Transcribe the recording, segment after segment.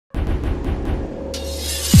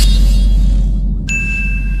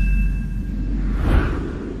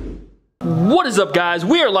What is up, guys?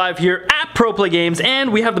 We are live here at Pro Play Games,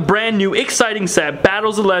 and we have the brand new exciting set,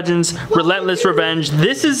 Battles of Legends, Relentless Revenge.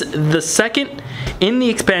 This is the second in the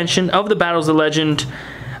expansion of the Battles of Legend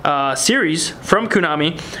series from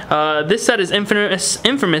Konami. This set is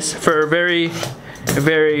infamous for very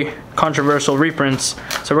controversial reprints.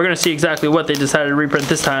 So we're gonna see exactly what they decided to reprint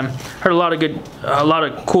this time. Heard a lot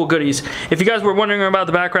of cool goodies. If you guys were wondering about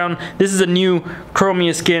the background, this is a new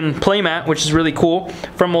Chromia skin playmat, which is really cool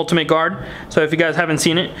from Ultimate Guard. So if you guys haven't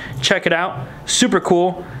seen it, check it out. Super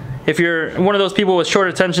cool. If you're one of those people with short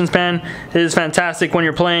attention span, it is fantastic when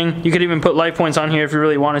you're playing. You could even put life points on here if you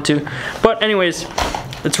really wanted to. But anyways,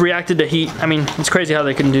 it's reacted to heat. I mean, it's crazy how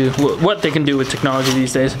they can do what they can do with technology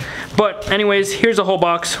these days. But anyways, here's a whole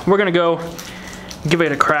box. We're gonna go give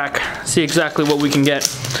it a crack, see exactly what we can get.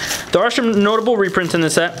 There are some notable reprints in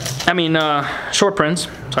this set. I mean, short prints,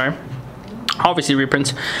 sorry. Obviously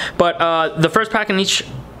reprints. But the first pack in each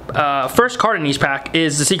first card in each pack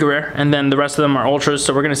is the secret rare, and then the rest of them are ultras.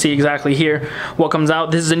 So we're gonna see exactly here what comes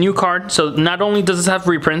out. This is a new card, so not only does this have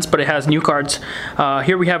reprints, but it has new cards.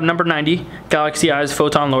 Here we have number 90, Galaxy Eyes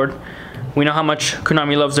Photon Lord. We know how much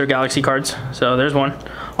Konami loves their Galaxy cards, so there's one.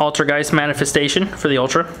 Altergeist Manifestation for the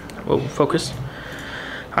ultra. Whoa, focus.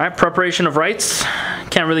 All right, Preparation of Rites.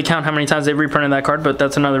 Can't really count how many times they've reprinted that card, but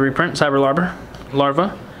that's another reprint. Cyber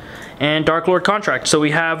Larva, and Dark Lord Contract. So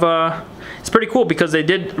we have it's pretty cool because they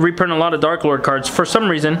did reprint a lot of Dark Lord cards for some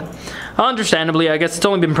reason. Understandably, I guess it's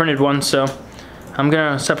only been printed once, so I'm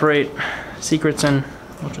gonna separate secrets and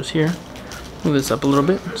ultras here. Move this up a little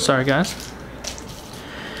bit. Sorry, guys.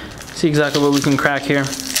 See exactly what we can crack here.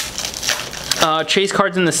 Chase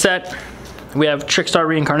cards in the set. We have Trickstar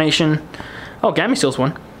Reincarnation. Oh, Gamaseal's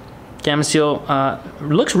one. Gamaseal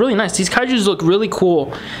looks really nice. These kaijus look really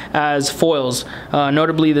cool as foils.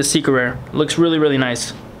 Notably the secret rare. Looks really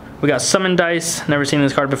nice. We got Summon Dice. Never seen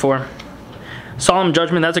this card before. Solemn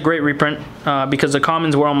Judgment. That's a great reprint because the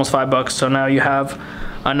commons were almost $5. So now you have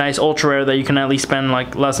a nice ultra rare that you can at least spend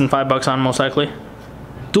like less than $5 on, most likely.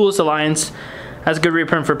 Duelist Alliance. That's a good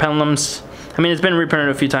reprint for Pendulums. I mean, it's been reprinted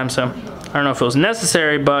a few times, so I don't know if it was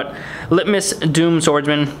necessary, but Litmus Doom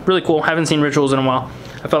Swordsman, really cool. Haven't seen Rituals in a while.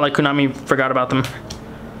 I felt like Konami forgot about them.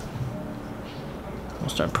 We'll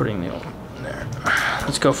start putting the old there.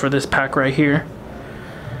 Let's go for this pack right here.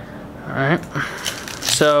 All right.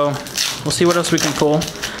 So we'll see what else we can pull.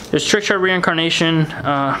 There's Trickshot Reincarnation.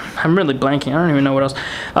 I'm really blanking. I don't even know what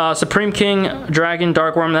else. Supreme King, Dragon,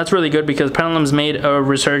 Dark Worm. That's really good because Pendulum's made a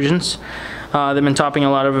resurgence. They've been topping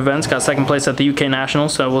a lot of events. Got second place at the UK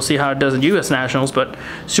Nationals, so we'll see how it does at US Nationals, but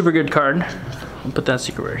super good card. We'll put that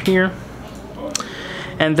secret rare here.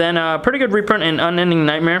 And then pretty good reprint in Unending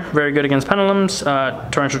Nightmare. Very good against Pendulums.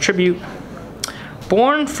 Torrential Tribute.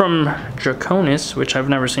 Born from Draconis, which I've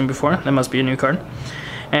never seen before. That must be a new card.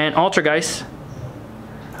 And Altergeist.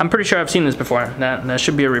 I'm pretty sure I've seen this before. That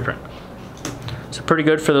should be a reprint. So pretty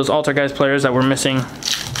good for those Altergeist players that were missing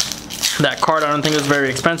that card. I don't think it was very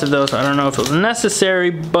expensive though, so I don't know if it was necessary,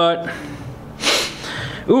 but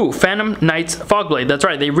ooh, Phantom Knights Fogblade. That's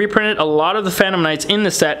right, they reprinted a lot of the Phantom Knights in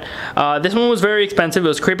the set. This one was very expensive. It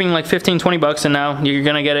was creeping like 15-20 bucks, and now you're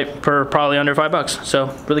gonna get it for probably under $5.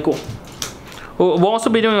 So really cool. We'll also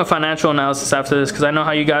be doing a financial analysis after this because I know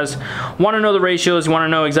how you guys want to know the ratios. You want to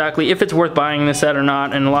know exactly if it's worth buying this set or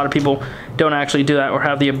not, and a lot of people don't actually do that or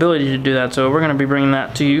have the ability to do that. So we're going to be bringing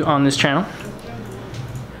that to you on this channel.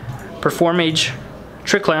 Perform Mage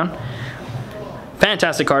Trick Clown.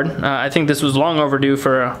 Fantastic card. I think this was long overdue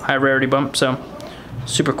for a high rarity bump, so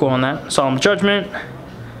super cool on that. Solemn Judgment.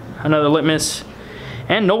 Another Litmus.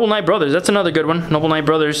 And Noble Knight Brothers, that's another good one. Noble Knight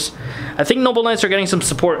Brothers. I think Noble Knights are getting some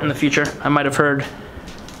support in the future. I might have heard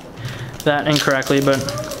that incorrectly, but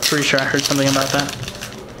pretty sure I heard something about that.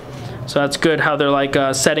 So that's good how they're like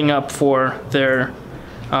setting up for their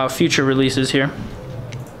future releases here.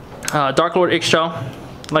 Dark Lord Ixchel.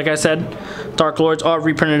 Like I said, Dark Lords are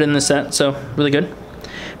reprinted in this set, so really good.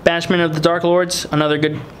 Banishment of the Dark Lords, another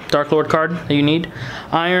good Dark Lord card that you need.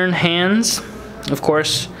 Iron Hands, of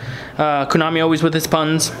course. Konami always with his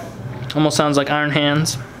puns. Almost sounds like Iron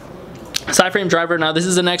Hands. Psyframe Driver. Now this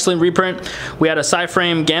is an excellent reprint. We had a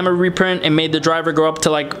Psyframe Gamma reprint and made the driver go up to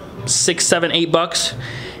like $6, $7, $8.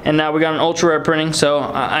 And now we got an ultra rare printing. So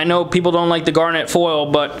I know people don't like the Garnet foil,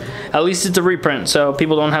 but at least it's a reprint. So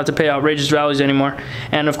people don't have to pay outrageous values anymore.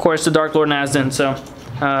 And of course the Dark Lord Nazdan. So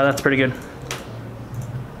that's pretty good.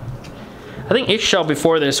 I think Ixchel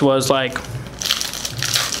before this was like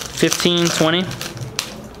 15, 20.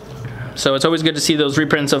 So it's always good to see those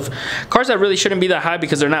reprints of cards that really shouldn't be that high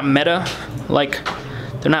because they're not meta, like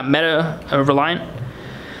they're not meta reliant.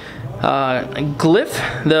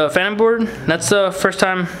 Glyph, the Phantom board. That's the first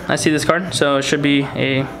time I see this card, so it should be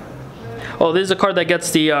a... Oh, this is a card that gets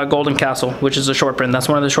the Golden Castle, which is a short print. That's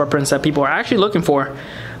one of the short prints that people are actually looking for.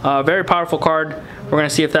 Very powerful card. We're going to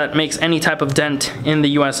see if that makes any type of dent in the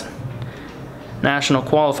U.S. national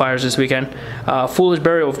qualifiers this weekend. Foolish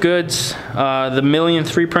Burial of Goods, the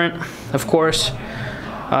millionth reprint, of course.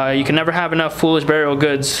 You can never have enough Foolish Burial of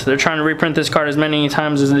Goods. They're trying to reprint this card as many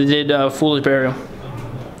times as they did Foolish Burial.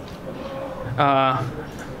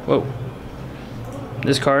 Whoa.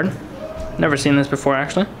 This card. Never seen this before,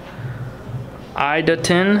 actually.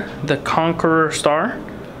 Idatin, the Conqueror Star.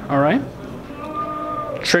 Alright.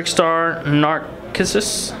 Trickstar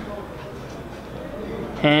Narcissus.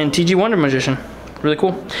 And TG Wonder Magician. Really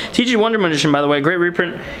cool. TG Wonder Magician, by the way, great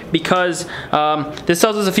reprint because this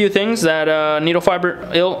tells us a few things that Needle Fiber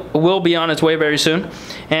will be on its way very soon,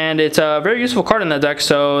 and it's a very useful card in that deck.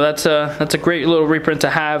 So that's a great little reprint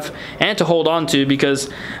to have and to hold on to because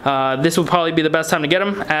this will probably be the best time to get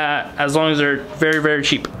them as long as they're very, very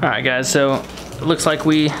cheap. All right, guys. So it looks like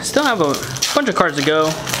we still have a bunch of cards to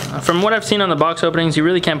go. From what I've seen on the box openings, you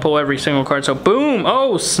really can't pull every single card. So boom!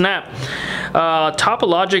 Oh snap!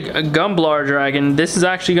 Topologic Gumblar Dragon. This is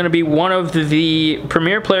actually going to be one of the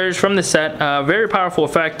premier players from the set. Very powerful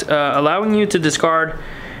effect, allowing you to discard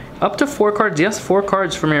up to 4 cards. Yes, 4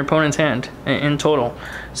 cards from your opponent's hand in total.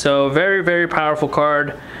 So very, very powerful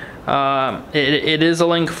card. It is a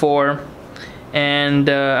Link 4. And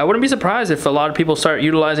I wouldn't be surprised if a lot of people start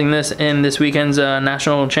utilizing this in this weekend's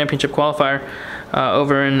National Championship Qualifier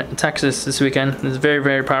over in Texas this weekend. It's a very,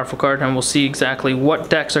 very powerful card, and we'll see exactly what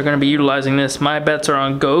decks are going to be utilizing this. My bets are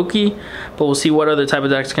on Goki, but we'll see what other type of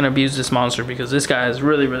decks can abuse this monster because this guy is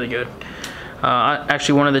really, really good.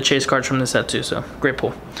 Actually, one of the chase cards from the set too, so great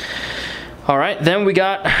pull. All right, then we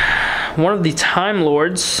got one of the Time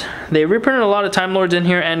Lords. They reprinted a lot of Time Lords in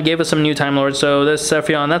here and gave us some new Time Lords. So this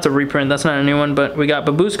Cephion, that's a reprint. That's not a new one, but we got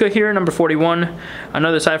Babushka here, number 41.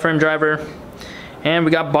 Another Cyframe Driver. And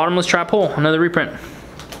we got Bottomless Trap Hole, another reprint.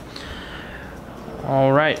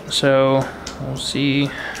 All right, so we'll see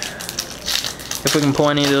if we can pull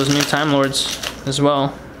any of those new Time Lords as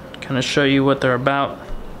well. Kind of show you what they're about.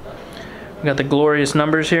 We got the Glorious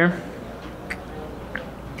Numbers here.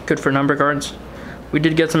 Good for number cards. We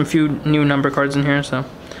did get some few new number cards in here, so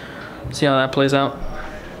see how that plays out.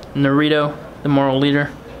 Naruto, the Moral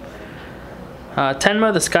Leader.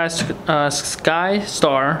 Tenma, the Sky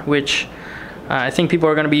Star, which I think people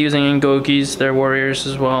are going to be using in Gokis, their warriors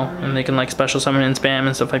as well, and they can like special summon and spam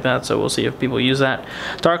and stuff like that, so we'll see if people use that.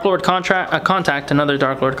 Dark Lord Contact, another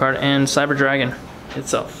Dark Lord card, and Cyber Dragon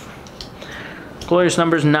itself. Glorious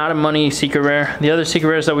Numbers, not a money secret rare. The other secret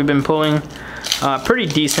rares that we've been pulling, pretty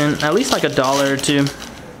decent, at least like $1 or $2.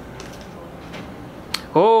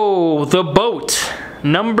 Oh, the Boat,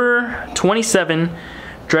 number 27,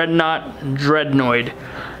 Dreadnought Dreadnoid.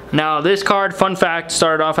 Now this card, fun fact,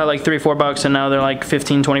 started off at like $3-4 and now they're like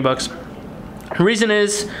 $15-20. The reason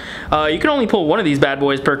is you can only pull one of these bad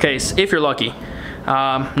boys per case if you're lucky.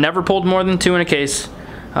 Never pulled more than 2 in a case.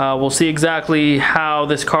 We'll see exactly how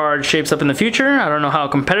this card shapes up in the future. I don't know how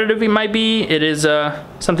competitive it might be. It is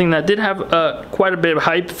something that did have quite a bit of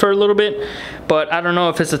hype for a little bit, but I don't know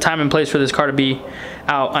if it's the time and place for this card to be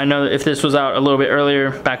out. I know that if this was out a little bit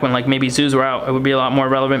earlier, back when like maybe zoos were out, it would be a lot more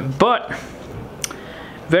relevant, but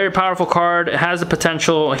very powerful card. It has a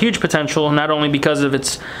potential, a huge potential, not only because of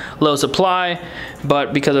its low supply,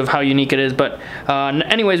 but because of how unique it is. But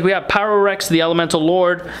anyways, we have Pyrorex, the Elemental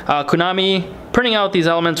Lord. Konami printing out these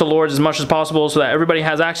Elemental Lords as much as possible so that everybody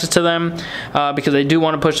has access to them because they do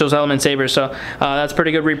want to push those Element Sabers. So that's a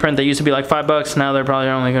pretty good reprint. They used to be like $5. Now they're probably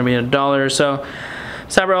only going to be $1 or so.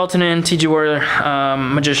 Cyber Altanin, TG Warrior,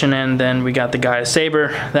 Magician, and then we got the Gaia Saber.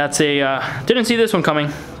 That's a, didn't see this one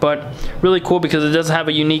coming, but really cool because it does have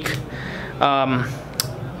a unique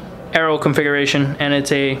arrow configuration, and it's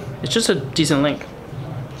just a decent link.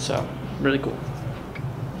 So, really cool.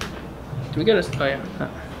 Do we get a, oh yeah.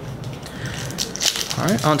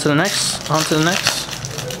 Alright, on to the next.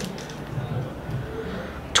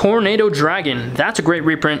 Tornado Dragon, that's a great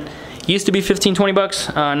reprint. Used to be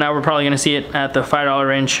 $15-20. Now we're probably going to see it at the $5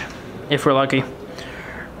 range if we're lucky.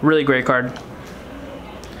 Really great card.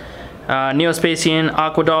 Neospacian,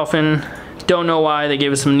 Aqua Dolphin. Don't know why they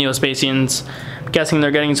gave us some Neospacians. I'm guessing they're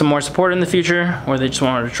getting some more support in the future, or they just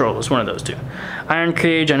wanted to troll us. One of those two. Iron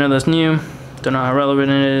Cage, I know that's new. Don't know how relevant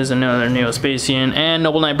it is. Another Neospacian. And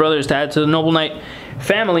Noble Knight Brothers to add to the Noble Knight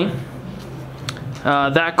family.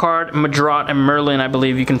 That card, Madrot, and Merlin, I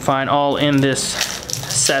believe you can find all in this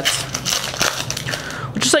set.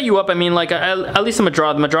 Which will set you up, I mean, like, at least the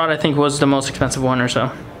Madrot. The Madrot, I think, was the most expensive one or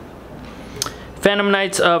so. Phantom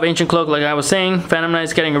Knights of Ancient Cloak, like I was saying. Phantom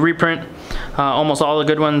Knights getting a reprint. Almost all the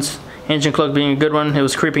good ones. Ancient Cloak being a good one. It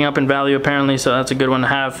was creeping up in value apparently, so that's a good one to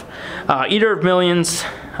have. Eater of Millions.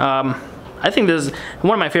 I think this is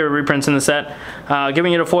one of my favorite reprints in the set.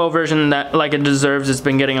 Giving it a foil version that, like it deserves, it's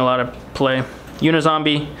been getting a lot of play.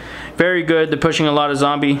 Unizombie, very good. They're pushing a lot of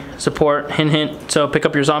zombie support, hint hint. So pick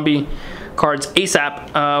up your zombie cards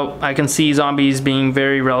ASAP. I can see zombies being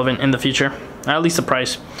very relevant in the future, at least the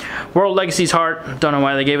price. World Legacy's Heart, don't know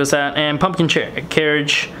why they gave us that. And Pumpkin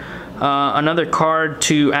Carriage, another card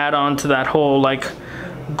to add on to that whole like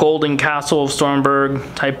Golden Castle of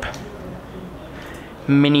Stormberg type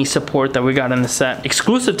mini support that we got in the set.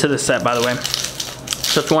 Exclusive to this set, by the way.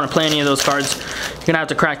 So if you want to play any of those cards, you're gonna have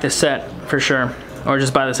to crack this set for sure, or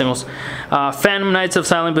just buy the singles. Phantom Knights of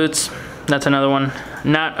Silent Boots, that's another one.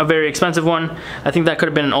 Not a very expensive one. I think that could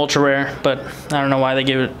have been an ultra rare, but I don't know why they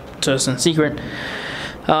gave it to us in secret.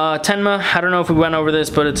 Tenma, I don't know if we went over this,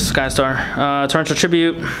 but it's Skystar. Torrential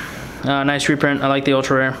Tribute, nice reprint. I like the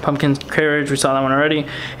ultra rare. Pumpkin Carriage, we saw that one already.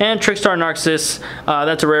 And Trickstar Narcissus,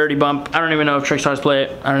 that's a rarity bump. I don't even know if Trickstars play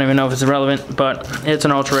it. I don't even know if it's relevant, but it's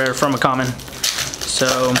an ultra rare from a common.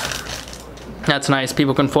 So that's nice.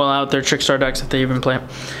 People can foil out their Trickstar decks if they even play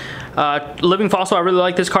it. Living Fossil, I really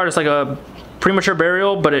like this card. It's like a premature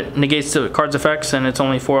burial, but it negates the card's effects, and it's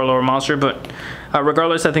only 4 lower monster. But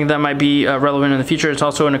regardless, I think that might be relevant in the future. It's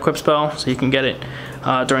also an equip spell, so you can get it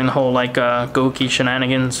during the whole like Goki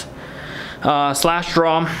shenanigans. Slash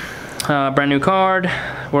Draw, brand new card.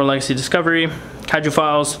 World Legacy Discovery, Kaiju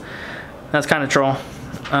Files. That's kind of troll.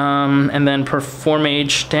 And then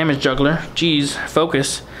Performage Damage Juggler. Jeez,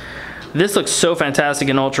 focus. This looks so fantastic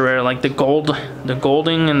in ultra rare. Like the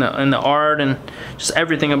golding and the art and just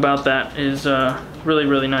everything about that is really,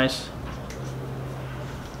 really nice.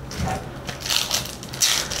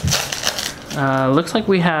 Looks like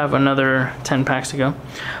we have another 10 packs to go.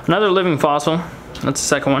 Another Living Fossil. That's the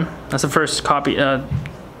second one. That's the first copy,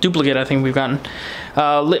 duplicate I think we've gotten.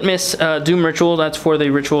 Litmus Doom Ritual. That's for the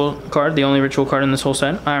ritual card, the only ritual card in this whole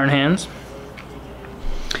set. Iron Hands.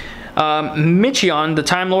 Michion, the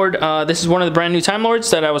Time Lord. This is one of the brand new Time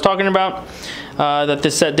Lords that I was talking about. That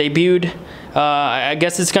this set debuted. I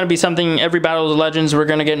guess it's going to be something every Battle of the Legends we're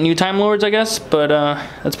going to get new Time Lords, I guess, but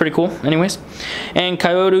that's pretty cool anyways. And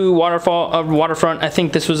Kyoto Waterfront, I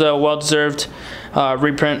think this was a well-deserved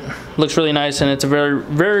reprint. Looks really nice, and it's a very,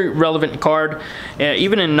 very relevant card.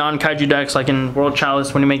 Even in non-kaiju decks, like in World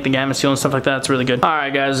Chalice, when you make the Gamma Seal and stuff like that, it's really good.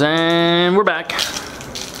 Alright guys, and we're back.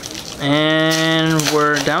 And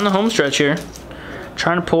we're down the home stretch here.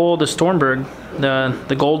 Trying to pull the Stormberg.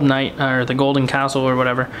 The Golden Knight, or the Golden Castle, or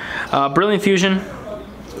whatever. Brilliant Fusion.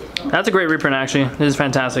 That's a great reprint, actually. This is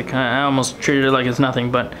fantastic. I almost treated it like it's nothing,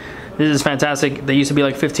 but this is fantastic. They used to be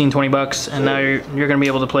like 15, 20 bucks, and now you're going to be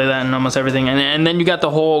able to play that in almost everything. And then you got the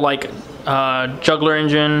whole like juggler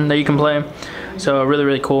engine that you can play. So really,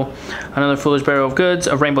 really cool. Another Foolish Barrel of Goods,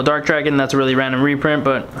 a Rainbow Dark Dragon. That's a really random reprint,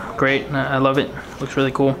 but great. I love it. Looks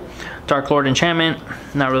really cool. Dark Lord Enchantment,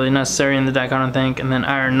 not really necessary in the deck, I don't think. And then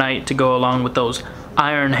Iron Knight to go along with those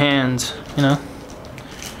Iron Hands, you know?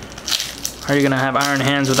 How are you gonna have Iron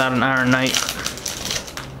Hands without an Iron Knight?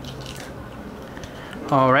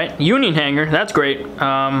 Alright, Union Hanger, that's great.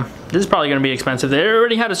 This is probably gonna be expensive. They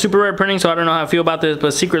already had a super rare printing, so I don't know how I feel about this,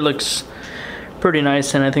 but Secret looks pretty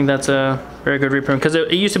nice, and I think that's a very good reprint, because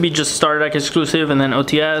it used to be just starter deck exclusive and then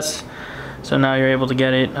OTS, so now you're able to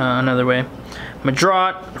get it another way.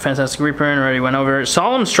 Madrot, fantastic reprint, already went over.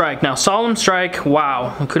 Solemn Strike. Now, Solemn Strike,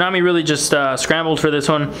 wow. Konami really just scrambled for this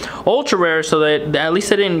one. Ultra rare, so that at least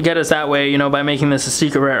they didn't get us that way, you know, by making this a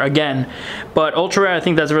secret rare again. But ultra rare, I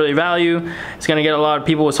think that's really value. It's going to get a lot of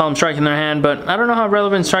people with Solemn Strike in their hand, but I don't know how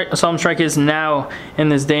relevant Solemn Strike is now in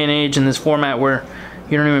this day and age, in this format where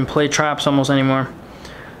you don't even play traps almost anymore.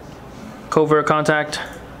 Covert Contact.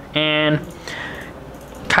 And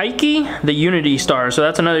Kaiki, the Unity Star. So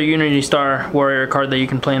that's another Unity Star warrior card that you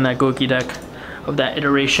can play in that Goki deck of that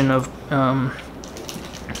iteration of the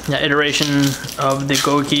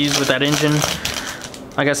Gokis with that engine.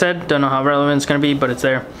 Like I said, don't know how relevant it's gonna be, but it's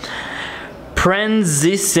there.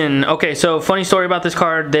 Prenzisin. Okay, so funny story about this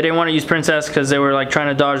card. They didn't want to use Princess because they were like trying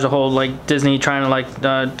to dodge the whole like Disney trying to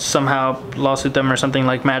like somehow lawsuit them or something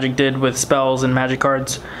like Magic did with spells and Magic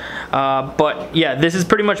cards. But yeah, this is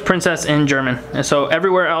pretty much Princess in German. And so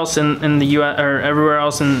everywhere else in the US, or everywhere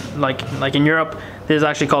else in like in Europe, this is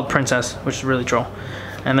actually called Princess, which is really troll.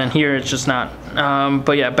 And then here it's just not.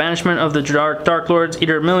 But yeah, Banishment of the Dark Lords,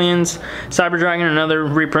 Eater of Millions, Cyber Dragon, another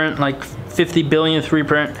reprint, like 50 billionth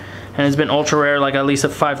reprint, and it's been ultra rare like at least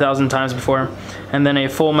 5,000 times before. And then a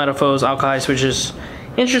full Metaphors Alkahest, which is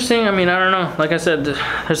interesting. I mean, I don't know. Like I said,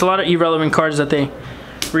 there's a lot of irrelevant cards that they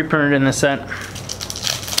reprinted in this set,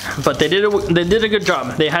 but they did a good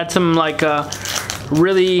job. They had some like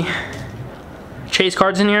really chase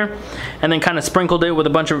cards in here, and then kind of sprinkled it with a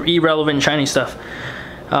bunch of irrelevant shiny stuff.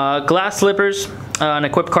 Glass slippers, an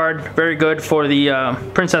equip card, very good for the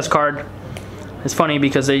princess card. It's funny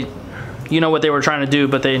because you know what they were trying to do,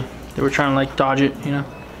 but they were trying to like dodge it, you know,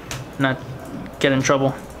 not get in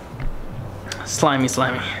trouble. Slimy.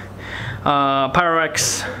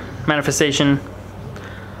 Pyrex, manifestation.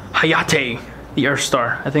 Hayate, the Earth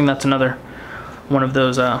Star. I think that's another one of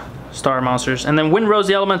those star monsters. And then Windrose,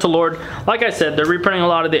 the Elemental Lord. Like I said, they're reprinting a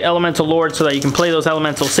lot of the Elemental Lords so that you can play those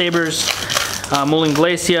Elemental Sabers. Moulin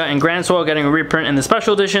Glacia and Grand Soil getting a reprint in the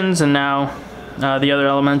special editions, and now the other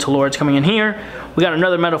Elemental Lords coming in here. We got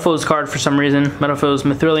another Metalfoes card for some reason. Metalfoes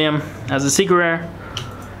Mithrilium as a secret rare.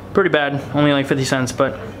 Pretty bad, only like 50 cents,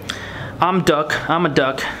 but I'm a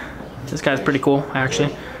duck. This guy's pretty cool,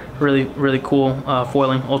 actually. Really cool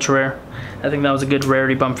foiling, ultra rare. I think that was a good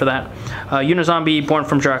rarity bump for that. Unizombie, Born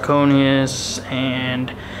from Draconius,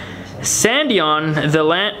 and Sandion,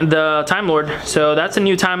 the Time Lord. So that's a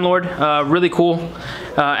new Time Lord. Really cool.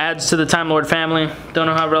 Adds to the Time Lord family. Don't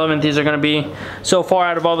know how relevant these are going to be. So far,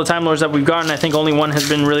 out of all the Time Lords that we've gotten, I think only one has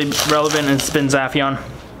been really relevant, and it's been Zaphion,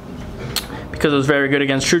 because it was very good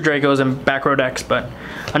against True Dracos and back row decks. But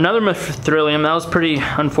another Mithrilium. That was pretty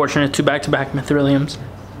unfortunate. 2 back-to-back Mithriliums.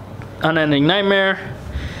 Unending Nightmare.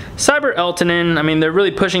 Cyber Eltonin. I mean, they're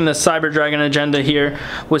really pushing the Cyber Dragon agenda here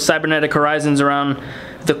with Cybernetic Horizons around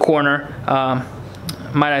the corner.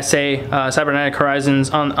 Might I say, Cybernetic Horizons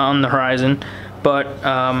on the horizon. But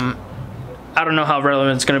I don't know how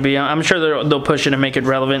relevant it's going to be. I'm sure they'll push it and make it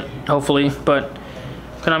relevant, hopefully. But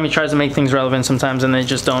Konami tries to make things relevant sometimes, and they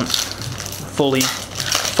just don't fully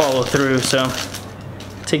follow through. So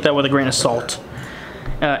take that with a grain of salt.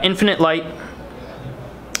 Infinite Light.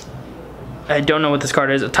 I don't know what this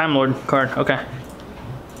card is. A Time Lord card. Okay.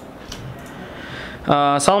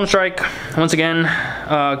 Solemn Strike. Once again,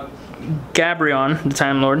 Gabrion, the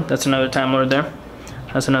Time Lord. That's another Time Lord there.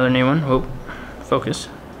 That's another new one. Whoa. Focus.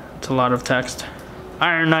 It's a lot of text.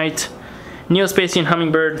 Iron Knight. Neospacian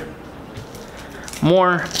Hummingbird.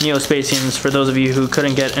 More Neospatians for those of you who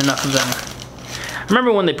couldn't get enough of them. I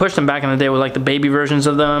remember when they pushed them back in the day with like the baby versions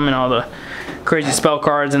of them and all the crazy spell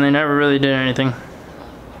cards, and they never really did anything.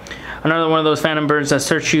 Another one of those Phantom Birds that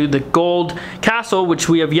search you. The Gold Castle, which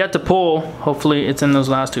we have yet to pull. Hopefully it's in those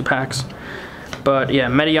last 2 packs. But yeah,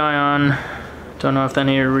 Medion. Don't know if that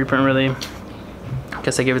needed a reprint really.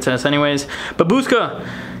 Guess they gave it to us anyways. Babushka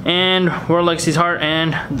and World Legacy's Heart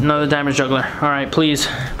and another Damage Juggler. Alright, please,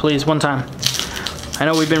 one time. I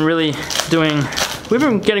know we've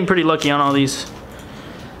been getting pretty lucky on all these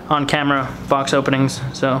on camera box openings,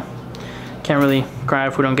 so can't really cry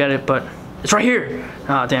if we don't get it, but it's right here.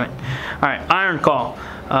 Ah, damn it. Alright, Iron Call.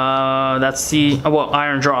 That's the, well,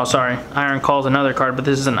 Iron Draw, sorry. Iron Call is another card, but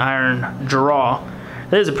this is an Iron Draw.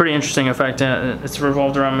 That is a pretty interesting effect. It's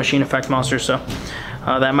revolved around machine effect monsters, so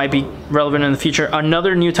that might be relevant in the future.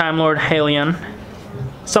 Another new Time Lord, Halion.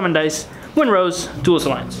 Summon Dice. Windrose, Duelist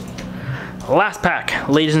Alliance. Last pack,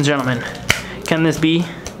 ladies and gentlemen. Can this be?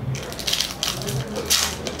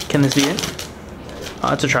 Can this be it?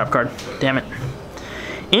 Oh, it's a trap card. Damn it.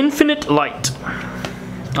 Infinite Light.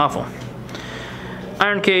 Awful.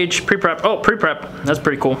 Iron Cage, pre-prep. Oh, pre-prep. That's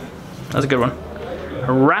pretty cool. That's a good one.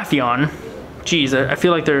 Raffion. Jeez, I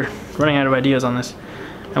feel like they're running out of ideas on this.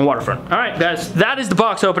 And Waterfront. Alright guys, that is the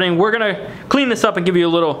box opening. We're gonna clean this up and give you a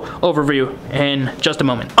little overview in just a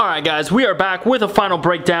moment. Alright guys, we are back with a final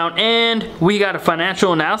breakdown, and we got a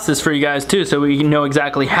financial analysis for you guys too, so we know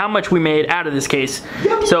exactly how much we made out of this case.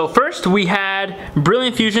 So first we had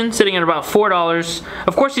Brilliant Fusion sitting at about $4.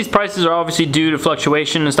 Of course these prices are obviously due to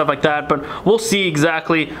fluctuation and stuff like that, but we'll see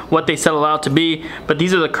exactly what they settle out to be. But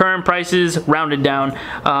these are the current prices rounded down.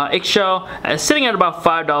 Ixchel sitting at about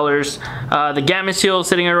 $5. The Gamma Seal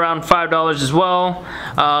sitting at around $5 as well.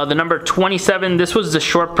 The number 27, this was the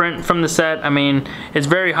short print from the set. I mean, it's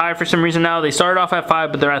very high for some reason now. They started off at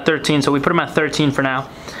 5, but they're at 13, so we put them at 13 for now.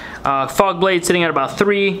 Fogblade sitting at about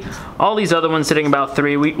 3. All these other ones sitting about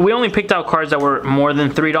 3. We only picked out cards that were more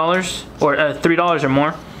than $3 or $3 or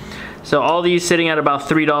more. So all these sitting at about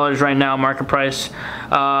 $3 right now, market price.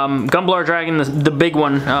 Gumblar Dragon, the big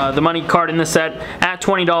one, the money card in the set at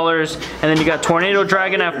 $20, and then you got Tornado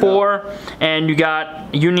Dragon at $4, and you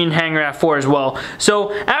got Union Hanger at $4 as well.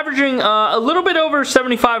 So averaging a little bit over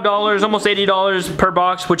 $75, almost $80 per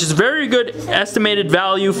box, which is very good estimated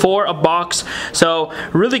value for a box. So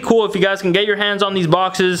really cool if you guys can get your hands on these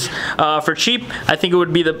boxes for cheap. I think it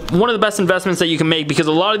would be one of the best investments that you can make, because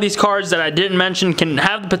a lot of these cards that I didn't mention can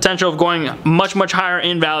have the potential of going much higher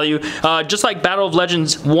in value. Just like Battle of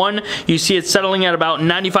Legends 1, you see it settling at about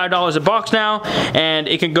 $95 a box now, and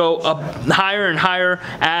it can go up higher and higher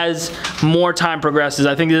as more time progresses.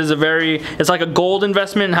 I think this is it's like a gold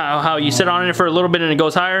investment, how you sit on it for a little bit and it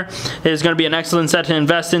goes higher. It is going to be an excellent set to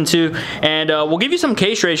invest into, and we'll give you some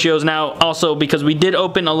case ratios now also, because we did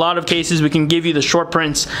open a lot of cases. We can give you the short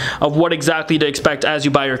prints of what exactly to expect as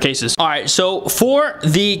you buy your cases. Alright, so for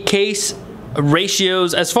the case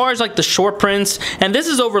ratios, as far as like the short prints, and this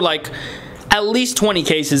is over like at least 20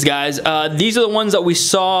 cases, guys. These are the ones that we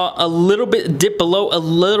saw a little bit dip below a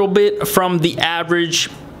little bit from the average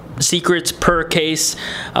secrets per case.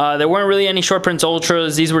 There weren't really any short prints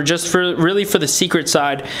ultras. These were just really for the secret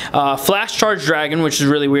side. Flash Charge Dragon, which is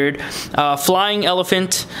really weird. Flying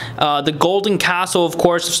Elephant, the Golden Castle, of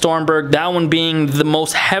course, of Stormberg, that one being the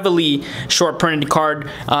most heavily short printed card,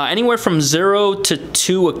 anywhere from 0 to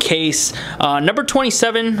 2 a case. Number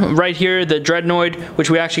 27 right here, the Dreadnoid,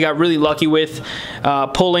 which we actually got really lucky with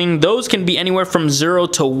pulling. Those can be anywhere from 0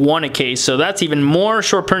 to 1 a case, so that's even more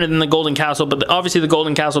short printed than the Golden Castle, but obviously the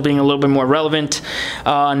Golden Castle being a little bit more relevant.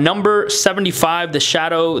 Number 75, the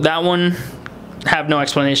Shadow, that one have no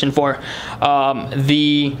explanation for.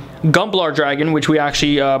 The Gumblar Dragon, which we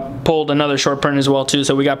actually pulled another short print as well too,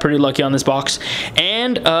 so we got pretty lucky on this box,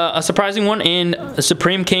 and a surprising one in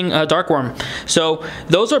Supreme King Darkworm. So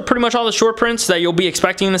those are pretty much all the short prints that you'll be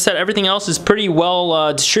expecting in the set. Everything else is pretty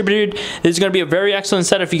well distributed. This is going to be a very excellent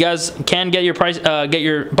set if you guys can get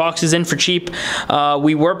your boxes in for cheap.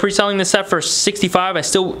 We were pre-selling this set for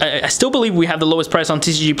 $65. I still believe we have the lowest price on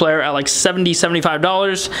TCG Player at like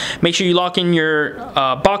 $75. Make sure you lock in your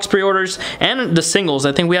box pre-orders and the singles.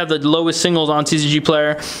 I think we have the lowest singles on TCG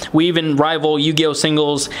Player. We even rival Yu-Gi-Oh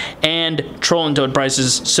singles and Troll and Toad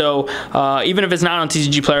prices. So even if it's not on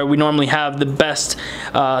TCG Player, we normally have the best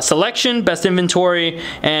selection, best inventory,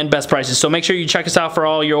 and best prices. So make sure you check us out for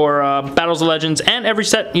all your Battles of Legends and every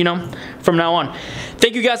set, you know, from now on.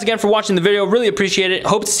 Thank you guys again for watching the video. Really appreciate it.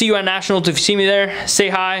 Hope to see you at Nationals. If you see me there, say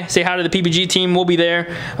hi. Say hi to the PPG team. We'll be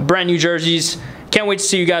there. Brand new jerseys. Can't wait to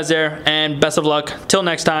see you guys there, and best of luck. Till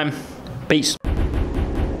next time, peace.